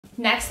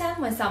Next time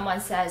when someone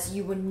says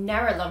you would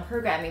never learn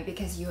programming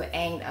because you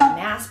ain't a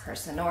math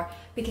person or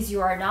because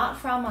you are not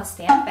from a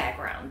STEM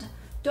background,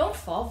 don't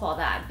fall for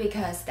that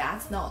because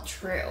that's not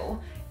true.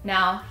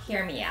 Now,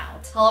 hear me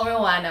out. Hello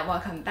everyone and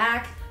welcome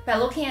back. By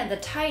looking at the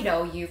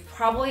title, you've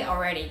probably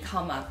already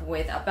come up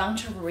with a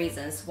bunch of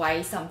reasons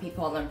why some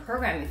people learn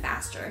programming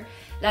faster.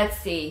 Let's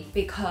see,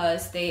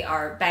 because they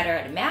are better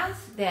at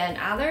math than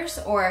others,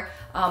 or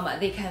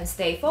they can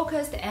stay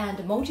focused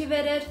and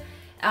motivated.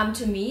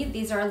 To me,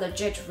 these are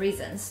legit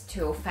reasons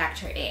to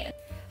factor in.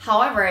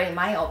 However, in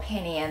my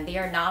opinion, they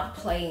are not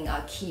playing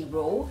a key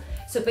role.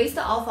 So based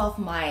off of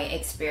my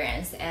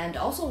experience and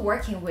also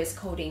working with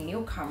coding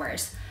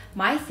newcomers,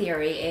 my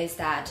theory is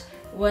that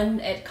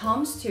when it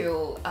comes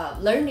to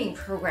learning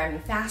programming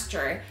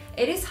faster,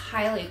 it is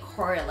highly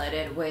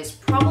correlated with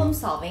problem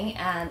solving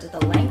and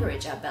the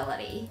language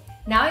ability.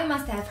 Now you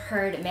must have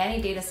heard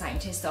many data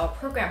scientists or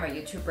programmer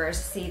YouTubers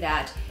say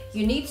that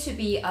you need to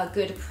be a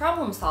good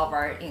problem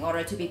solver in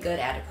order to be good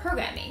at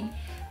programming.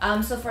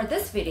 So for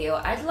this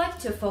video, I'd like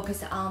to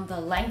focus on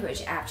the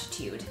language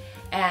aptitude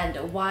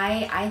and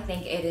why I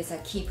think it is a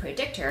key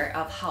predictor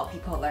of how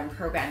people learn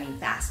programming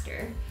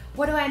faster.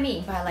 What do I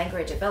mean by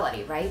language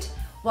ability, right?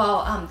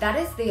 Well, that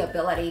is the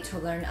ability to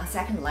learn a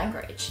second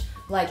language,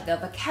 like the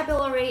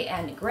vocabulary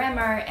and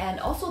grammar and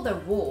also the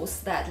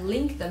rules that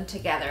link them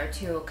together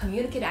to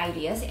communicate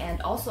ideas and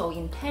also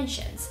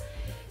intentions.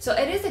 So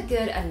it is a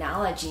good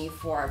analogy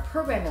for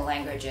programming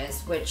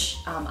languages, which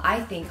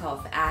I think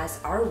of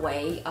as our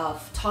way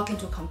of talking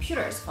to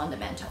computers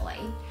fundamentally.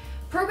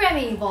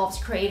 Programming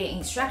involves creating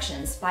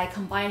instructions by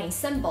combining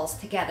symbols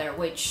together,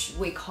 which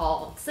we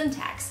call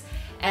syntax.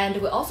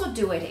 And we also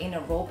do it in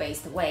a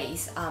role-based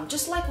ways,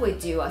 just like we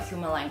do a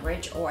human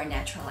language or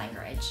natural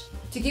language.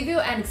 To give you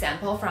an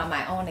example from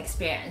my own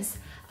experience,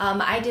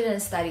 I didn't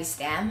study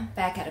STEM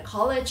back at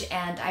college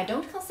and I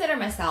don't consider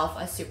myself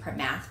a super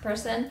math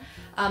person.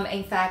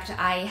 In fact,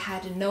 I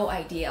had no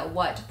idea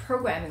what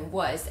programming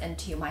was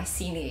until my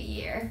senior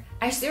year.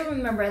 I still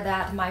remember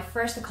that my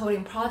first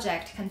coding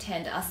project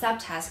contained a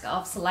subtask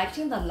of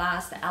selecting the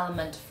last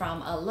element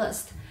from a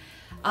list.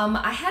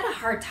 I had a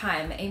hard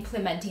time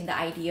implementing the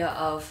idea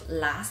of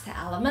last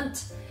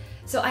element.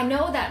 So I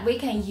know that we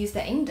can use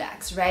the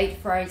index, right?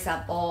 For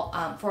example,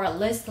 for a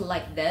list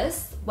like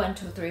this, 1,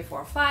 2, 3,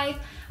 4, 5,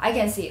 I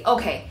can see,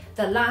 okay,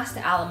 the last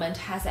element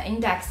has an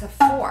index of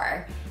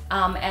 4.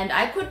 And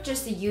I could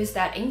just use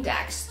that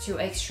index to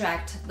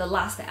extract the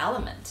last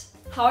element.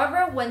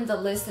 However, when the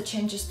list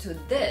changes to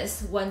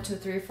this, 1, 2,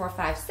 3, 4,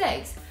 5,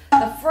 6,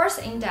 the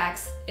first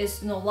index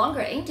is no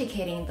longer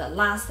indicating the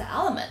last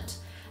element.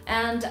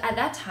 And at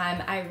that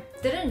time, I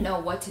didn't know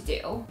what to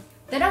do.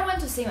 Then I went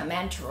to see my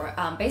mentor.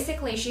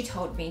 Basically, she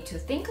told me to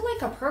think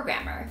like a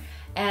programmer.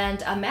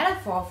 And a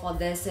metaphor for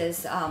this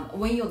is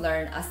when you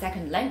learn a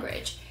second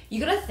language, you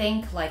gotta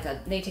think like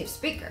a native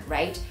speaker,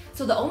 right?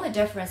 So the only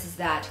difference is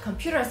that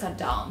computers are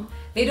dumb.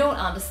 They don't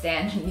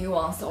understand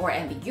nuance or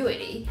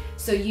ambiguity.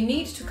 So you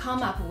need to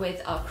come up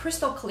with a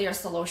crystal clear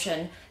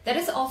solution that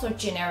is also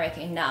generic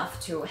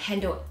enough to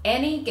handle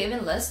any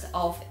given list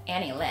of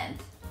any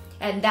length.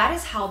 And that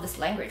is how this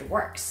language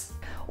works.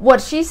 What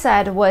she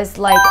said was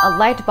like a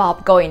light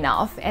bulb going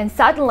off, and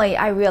suddenly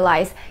I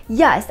realized,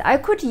 yes, I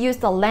could use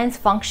the length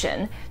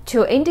function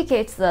to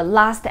indicate the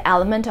last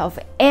element of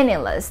any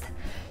list.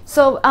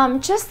 So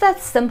just that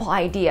simple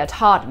idea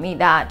taught me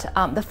that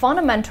the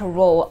fundamental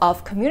role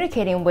of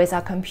communicating with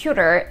a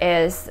computer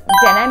is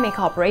dynamic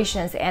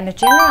operations and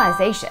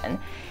generalization.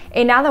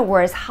 In other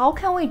words, how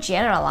can we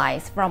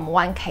generalize from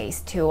one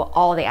case to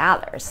all the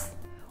others?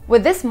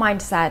 With this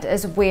mindset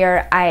is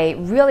where I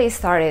really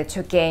started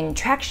to gain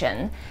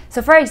traction.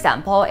 So for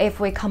example, if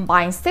we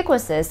combine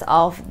sequences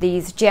of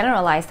these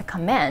generalized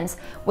commands,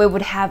 we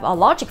would have a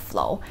logic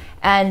flow.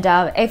 And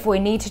if we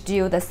need to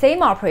do the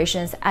same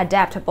operations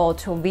adaptable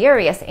to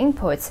various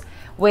inputs,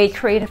 we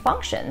create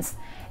functions.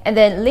 And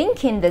then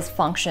linking these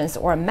functions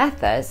or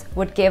methods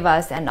would give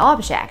us an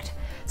object.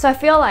 So I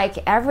feel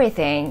like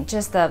everything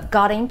just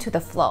got into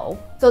the flow.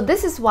 So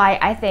this is why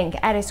I think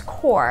at its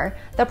core,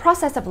 the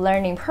process of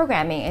learning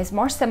programming is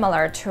more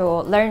similar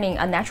to learning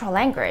a natural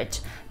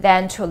language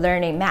than to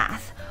learning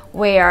math,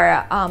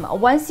 where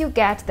once you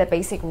get the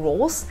basic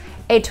rules,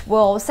 it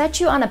will set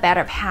you on a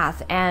better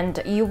path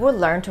and you will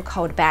learn to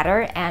code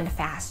better and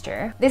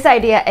faster. This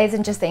idea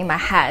isn't just in my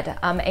head.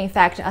 In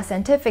fact, a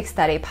scientific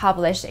study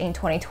published in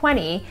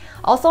 2020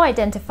 also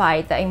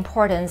identified the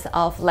importance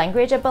of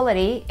language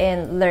ability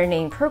in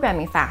learning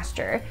programming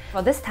faster.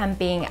 For this time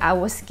being, I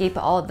will skip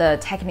all the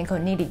technical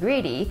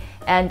nitty-gritty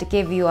and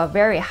give you a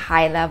very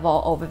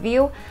high-level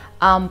overview.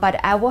 But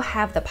I will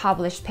have the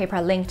published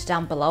paper linked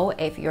down below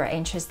if you're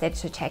interested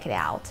to check it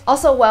out.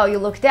 Also, while you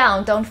look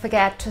down, don't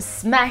forget to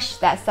smash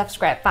that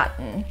subscribe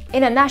button.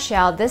 In a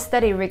nutshell, this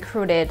study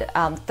recruited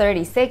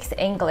 36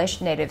 English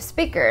native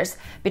speakers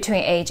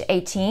between age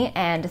 18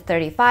 and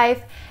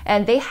 35,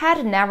 and they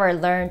had never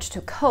learned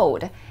to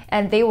code,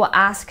 and they were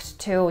asked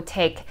to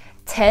take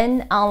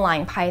 10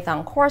 online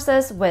Python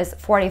courses with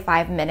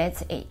 45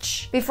 minutes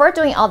each. Before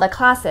doing all the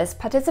classes,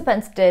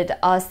 participants did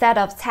a set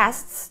of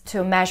tests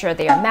to measure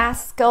their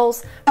math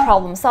skills,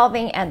 problem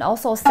solving, and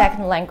also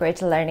second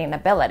language learning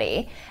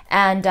ability.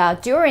 And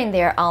during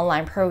their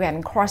online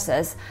programming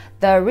courses,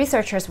 the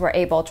researchers were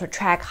able to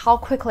track how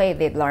quickly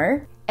they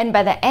learn. And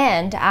by the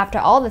end, after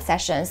all the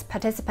sessions,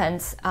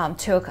 participants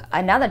took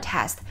another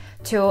test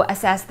to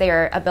assess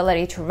their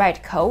ability to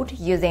write code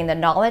using the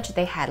knowledge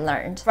they had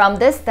learned. From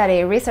this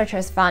study,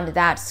 researchers found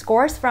that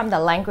scores from the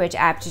language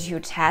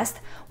aptitude test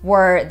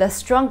were the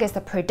strongest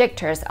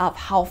predictors of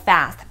how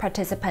fast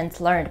participants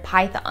learned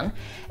Python.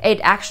 It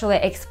actually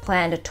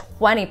explained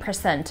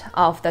 20%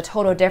 of the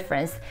total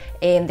difference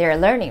in their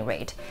learning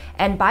rate.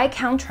 And by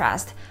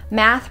contrast,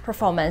 math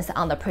performance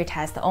on the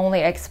pretest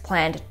only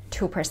explained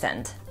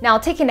 2%. Now,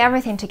 taking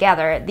everything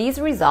together, these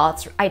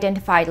results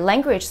identified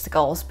language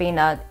skills being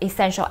an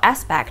essential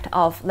aspect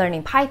of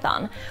learning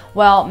Python,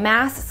 while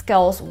math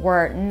skills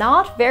were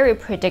not very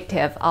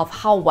predictive of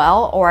how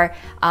well or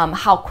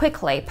how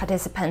quickly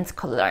participants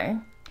could learn.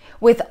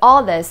 With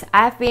all this,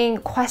 I've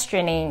been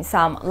questioning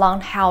some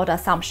long-held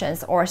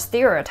assumptions or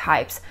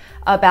stereotypes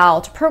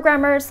about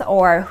programmers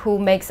or who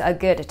makes a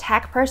good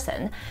tech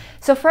person.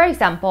 So for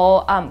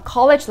example,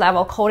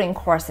 college-level coding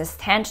courses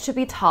tend to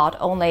be taught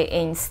only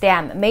in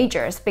STEM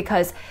majors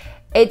because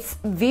it's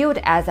viewed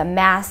as a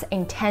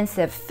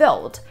math-intensive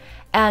field.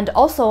 And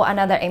also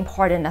another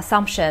important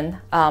assumption,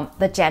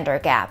 the gender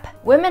gap.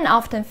 Women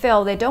often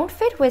feel they don't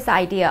fit with the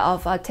idea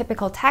of a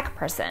typical tech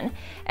person.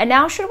 And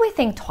now should we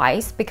think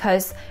twice?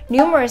 Because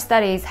numerous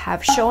studies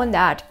have shown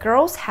that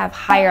girls have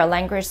higher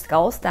language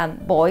skills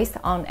than boys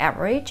on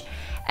average.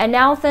 And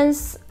now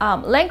since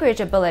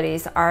language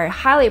abilities are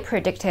highly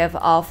predictive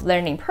of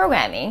learning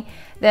programming,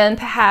 then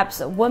perhaps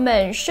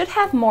women should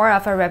have more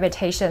of a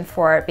reputation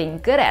for being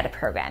good at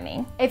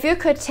programming. If you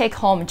could take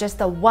home just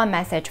the one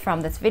message from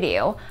this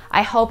video,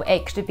 I hope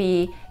it could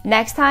be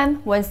next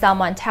time when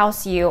someone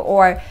tells you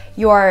or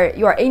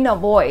your inner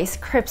voice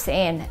creeps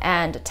in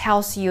and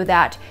tells you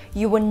that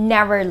you will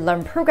never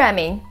learn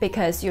programming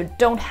because you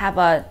don't have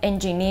an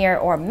engineer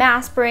or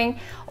math brain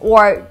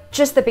or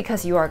just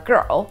because you are a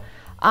girl.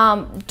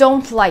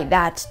 Don't let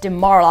that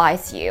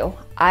demoralize you.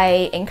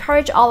 I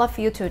encourage all of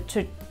you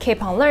to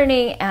keep on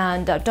learning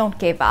and don't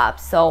give up.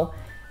 So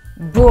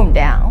boom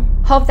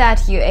down. Hope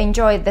that you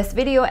enjoyed this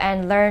video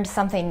and learned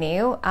something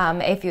new.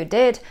 If you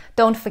did,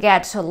 don't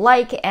forget to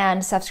like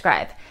and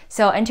subscribe.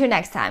 So until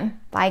next time,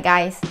 bye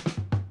guys.